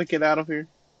know I gotta get out of here.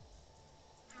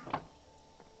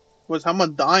 I'm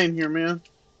gonna die in here, man.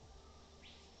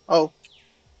 Oh,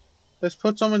 let's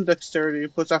put some in dexterity,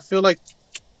 because I feel like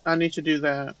I need to do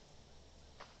that.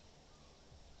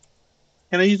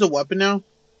 Can I use a weapon now?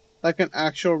 Like an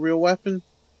actual real weapon?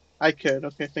 I could.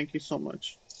 Okay, thank you so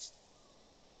much.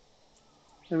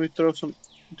 Let me throw some...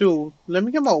 Dude, let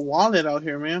me get my wallet out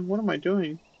here, man. What am I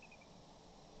doing?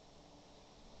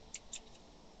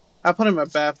 I put it in my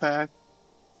backpack.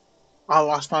 I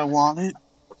lost my wallet.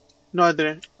 No, I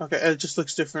didn't. Okay, it just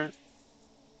looks different.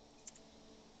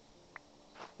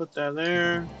 Put that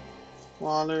there.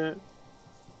 Wallet.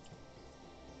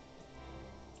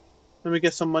 Let me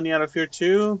get some money out of here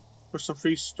too for some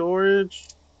free storage.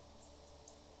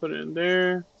 Put it in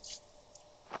there.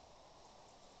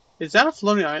 Is that a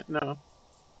floating island? No.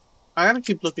 I gotta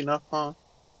keep looking up, huh?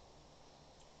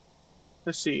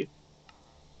 Let's see.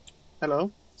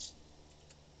 Hello?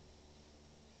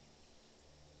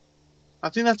 I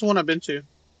think that's the one I've been to.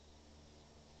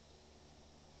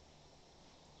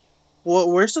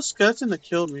 Well, where's the skeleton that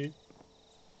killed me?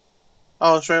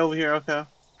 Oh, it's right over here. Okay.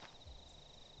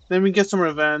 Let me get some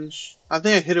revenge. I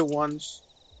think I hit it once.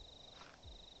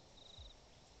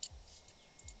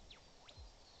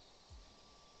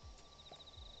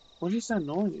 What is that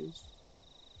noise?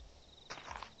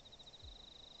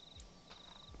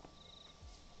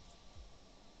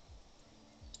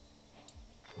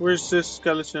 Where's this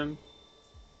skeleton?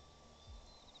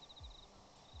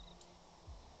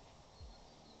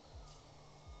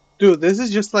 Dude, this is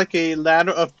just like a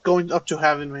ladder of going up to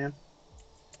heaven, man.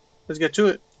 Let's get to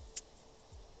it.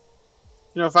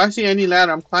 You know, if I see any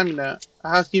ladder, I'm climbing that.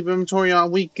 I have to keep inventory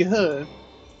on. We good.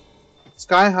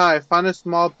 Sky high. Find a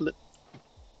small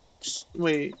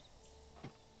wait.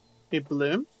 A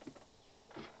blimp?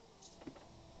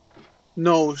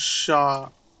 No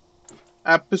shot.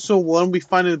 Episode 1, we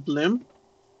find a blimp?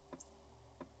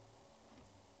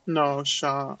 No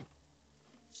shot.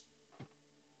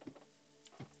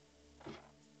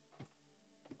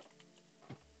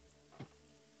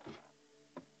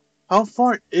 How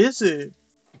far is it?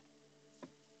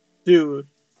 Dude.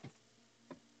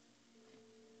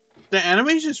 The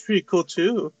animation is pretty cool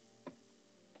too.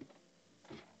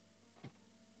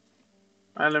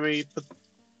 Alright, let me put.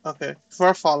 Okay, before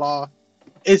I fall off.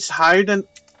 It's higher than.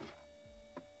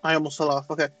 I almost fell off.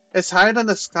 Okay. It's higher than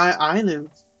the Sky Island.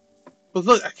 But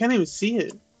look, I can't even see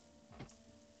it.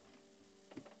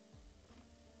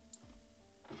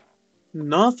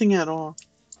 Nothing at all.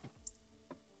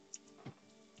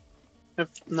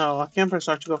 No, I can't press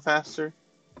R to go faster.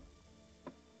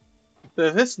 But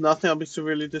if it's nothing, I'll be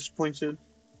severely disappointed.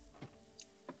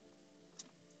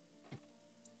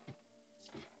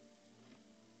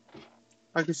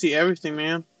 I can see everything,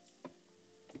 man.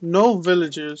 No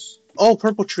villages. Oh,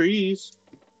 purple trees.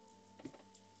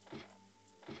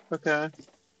 Okay.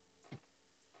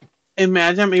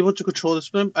 Imagine I'm able to control this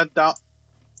blimp. I doubt.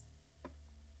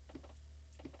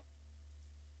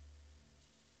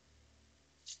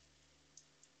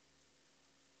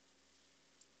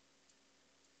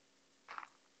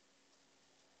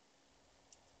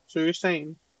 So you're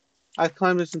saying I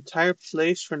climbed this entire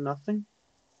place for nothing?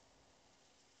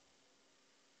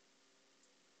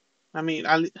 I mean,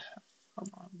 come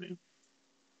on, man.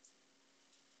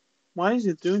 Why is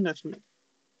it doing that to me?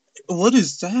 What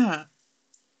is that?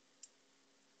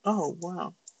 Oh,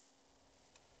 wow.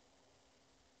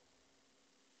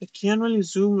 I can't really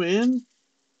zoom in.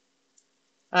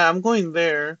 I'm going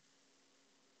there.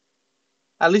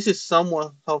 At least it's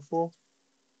somewhat helpful.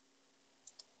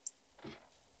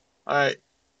 Alright.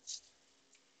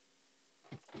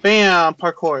 Bam!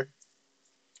 Parkour.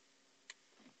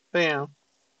 Bam.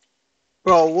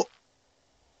 Bro,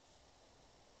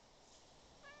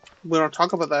 we don't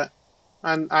talk about that.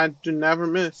 I do never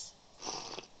miss.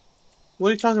 What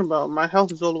are you talking about? My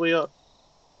health is all the way up.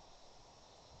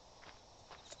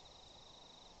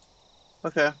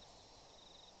 Okay.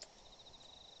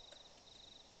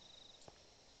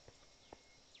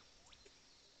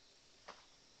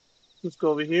 Let's go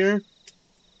over here. It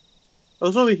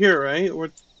was over here, right?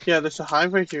 Yeah, there's a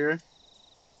hive right here.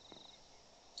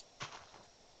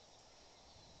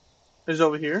 It's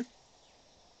over here?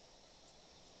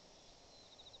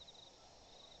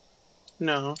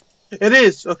 No. It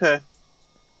is! Okay.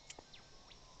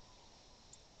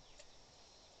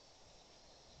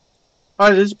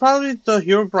 Alright, this is probably the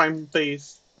Herobrine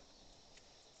base.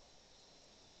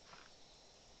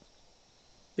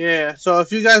 Yeah, so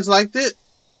if you guys liked it,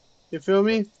 you feel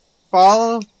me?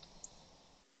 Follow.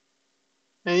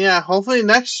 And yeah, hopefully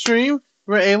next stream,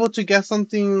 we're able to get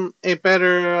something, a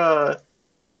better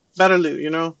loot, you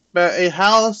know? But a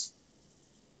house,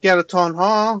 get a town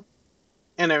hall,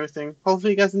 and everything.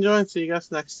 Hopefully you guys enjoy and see you guys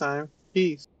next time.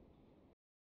 Peace.